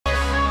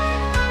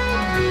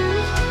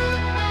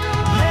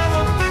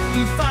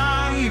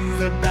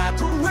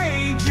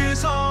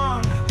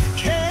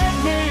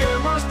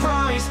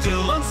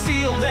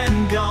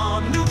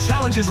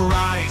challenges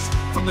rise.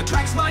 From the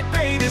tracks my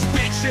baited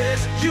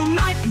bitches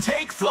unite and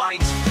take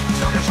flight.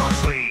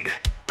 Thunderstorms lead,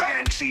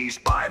 banshees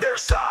by their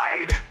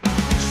side.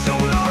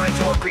 Sonar and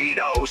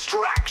torpedoes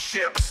track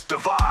ships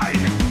divide.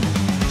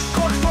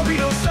 Scorch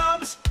torpedo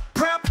subs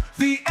prep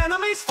the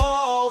enemy's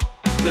fall.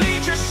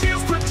 Lead your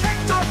shields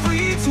protect our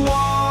fleet's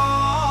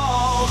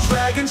wall.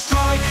 Dragon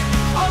strike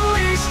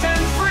unleashed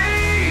and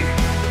free.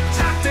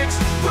 Tactics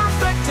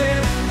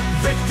perfected,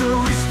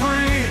 victory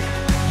spree.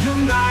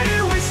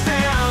 United we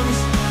stand,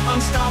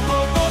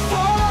 unstoppable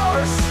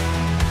force.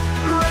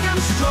 Dragon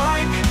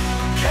strike,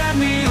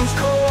 Cadmeum's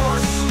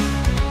course.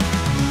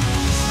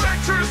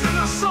 Spectres in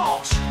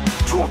assault,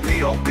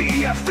 torpedo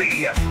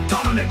BFE.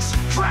 Dominance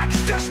tracks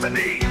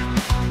destiny.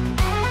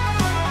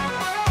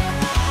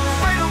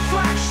 Fatal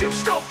flagship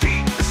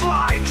stealthy,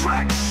 slide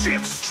track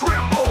ships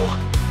tremble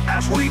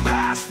as we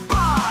pass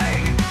by.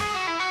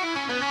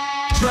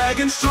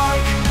 Dragon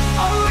strike,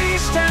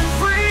 unleashed and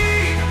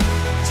free.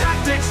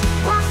 Tactics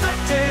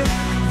perfected,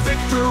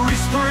 victory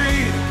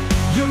spree.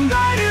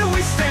 United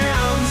we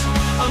stand,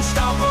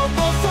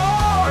 unstoppable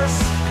force.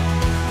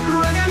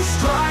 Dragon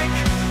strike,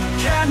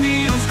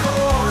 Cadmeum's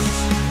course.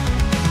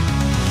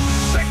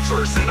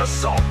 Sectors in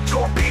assault,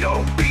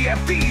 torpedo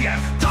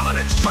BFEF.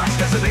 Dominance tracks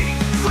destiny.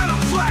 Fatal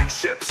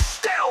flagships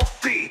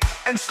stealthy,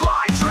 and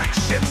slide track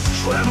ships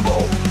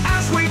tremble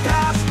As we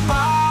pass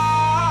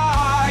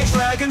by,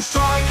 Dragon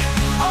strike,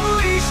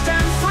 unleashed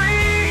and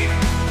free.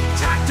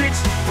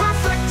 Tactics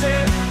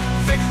perfected,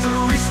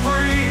 victory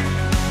spree.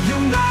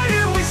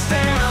 United we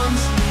stand,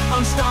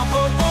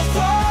 unstoppable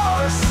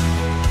force.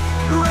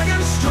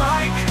 Dragon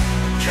strike,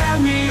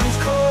 Cadmeum's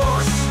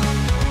course.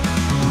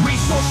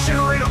 Resource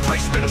generator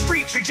placement, a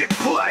strategic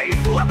play.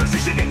 Left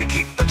positioning to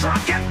keep the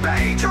track at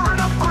bay. Turn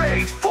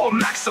upgrade for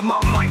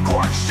maximum light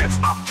core ships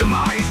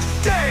optimized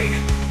day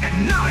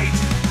and night.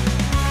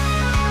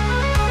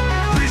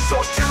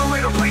 Resource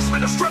generator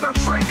placement, a struther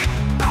trick.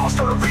 Power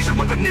starter vision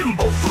with a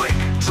nimble flick.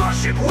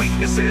 Trust ship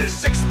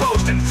weaknesses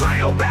exposed and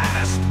frail.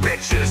 Badass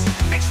bitches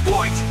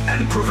exploit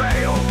and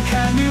prevail.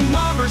 Cadmeum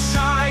armor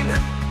shine,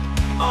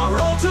 our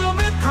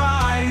ultimate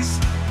prize.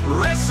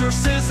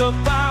 Resources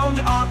abound,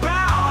 our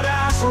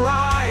badass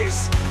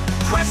rise.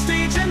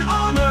 Prestige and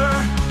honor,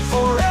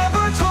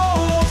 forever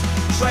told.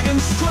 Dragon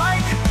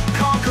strike,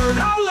 conquered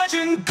our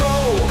legend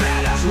gold.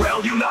 Badass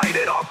rail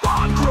united, our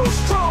bond grows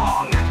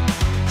strong.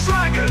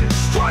 Dragon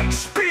strike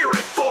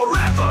spirit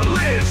forever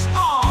lives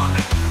on.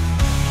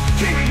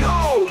 King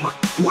home,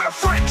 where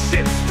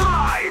friendships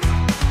thrive.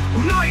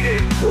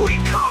 United we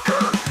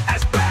conquer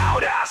as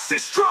badasses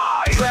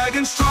strive.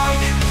 Dragon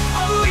strike,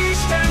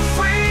 unleashed and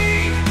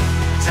free.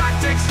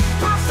 Tactics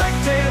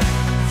perfected,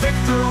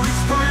 victory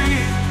spree.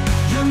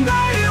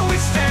 United we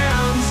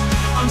stand,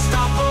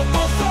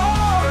 unstoppable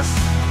force.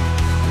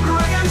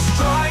 Dragon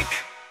strike,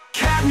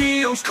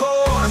 Cadmeum's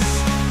course.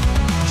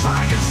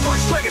 Dragon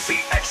strike's legacy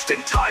etched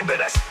in time,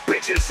 badass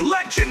bitches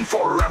legend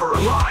forever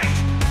aligned.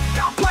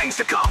 Now planes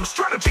to come,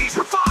 strategies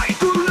refined.